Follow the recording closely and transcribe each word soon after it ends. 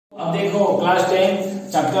अब देखो class 10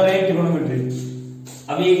 chapter 8 trigonometry.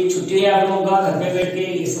 अभी छुट्टी है आप लोगों का, घर पे बैठ के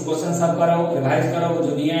इस क्वेश्चन सब करो, रिवाइज करो,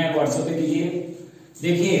 जो दिए हैं व्हाट्सएप पे कीजिए।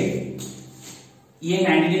 देखिए ये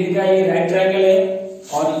 90 डिग्री का ये राइट ट्रायंगल है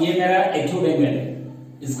और ये मेरा एक्यूट एंगल है,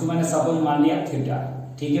 इसको मैंने सपोज मान लिया थीटा।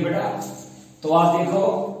 ठीक है बेटा, तो आप देखो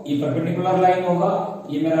ये परपेंडिकुलर लाइन होगा,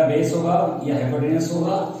 ये मेरा बेस होगा, ये हाइपोटेन्यूज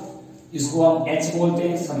होगा, इसको हम एच बोलते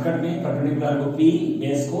हैं शॉर्टकट में, परपेंडिकुलर को पी,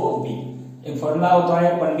 बेस को बी। एक फॉर्मूला होता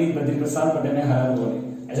है पंडित बद्री प्रसाद बटे में हर बोले,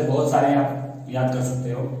 ऐसे बहुत सारे आप याद कर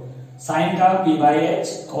सकते हो। साइन का पी बाई एच,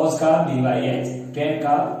 कॉस का बी बाई एच, टेन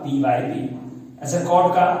का पी बाई बी, ऐसे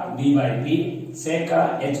कॉट का बी बाई बी, सेक का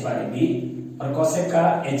एच बाई बी और कोसेक का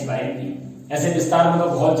एच बाई बी। ऐसे विस्तार में तो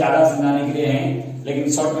बहुत ज्यादा समझाने के लिए हैं,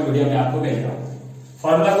 लेकिन शॉर्ट में वीडियो में आपको भेज रहा हूँ।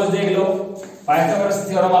 फॉर्मूला कुछ देख लो, पाइथागोरस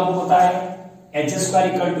थ्योरम आपको पता है, H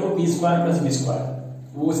square equal to P square plus B square,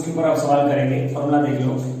 वो उसके ऊपर आप सवाल करेंगे। फॉर्मूला देख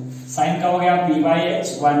लो, साइन का हो गया P by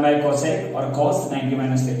H one by cosec और कॉस 90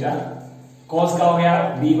 माइनस थीटा, कॉस का हो गया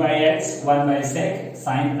B by H one by sec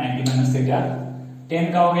sign 90 minus theta,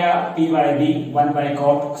 ten का हो गया P by B one by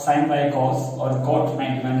cot sign by cos और cot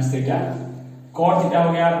 90 minus theta, cot theta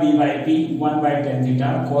हो गया B by P one by tan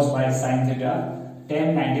theta cos by sine theta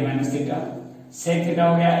tan 90 minus theta, sec theta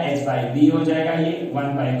हो गया H by B हो जाएगा ये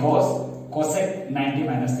one by cos cosec 90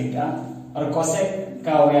 minus theta और cosec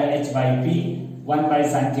का हो गया H by P one by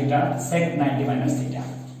sine theta sec 90 minus theta.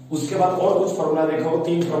 उसके बाद और कुछ फॉर्मूला देखो,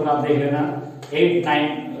 तीन फॉर्मूला देख लेना, 8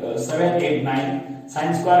 9 7 8 9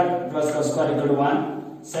 sine square plus cos square equal to 1,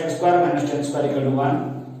 sec square minus ten square equal to 1,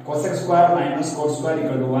 cosec square minus cot square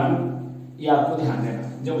equal to 1। ये आपको ध्यान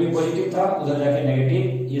देना, जब भी पॉजिटिव था उधर जाके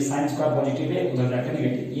नेगेटिव, ये साइन स्क्वायर पॉजिटिव है उधर जाके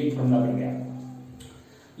नेगेटिव, ये फॉर्मूला बन गया।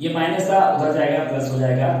 ये माइनस था उधर जाएगा प्लस हो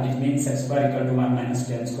जाएगा, it means sec square equal to 1 minus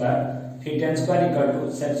ten square, फिर ten square equal to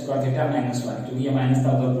sec square theta minus 1, क्योंकि ये माइनस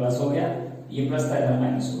था उधर प्लस हो गया, ये प्लस था इधर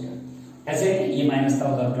माइनस हो गया। ऐसे ये माइनस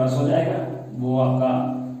था उधर प्लस हो जाएगा, वो आपका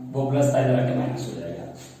वो प्लस था इधर आके माइनस हो जाएगा।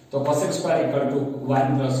 तो cosec square equal to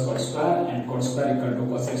 1 plus cot square and cot square equal to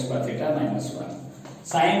cosec square theta minus 1।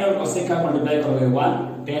 Sign और कोसेक का मल्टीप्लाई करोगे 1,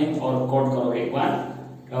 टेन और कॉट करोगे 1,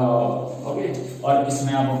 ओके। और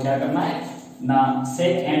इसमें आपको क्या करना है ना,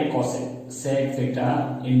 सेक and cosec, sec theta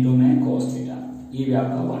into में कोस थीटा, ये भी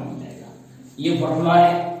आपका 1 हो जाएगा। ये फॉर्मूला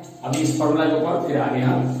है। अभी इस फॉर्मूला के ऊपर फिर आगे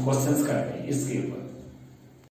हम क्वेश्चंस करते हैं इसके ऊपर।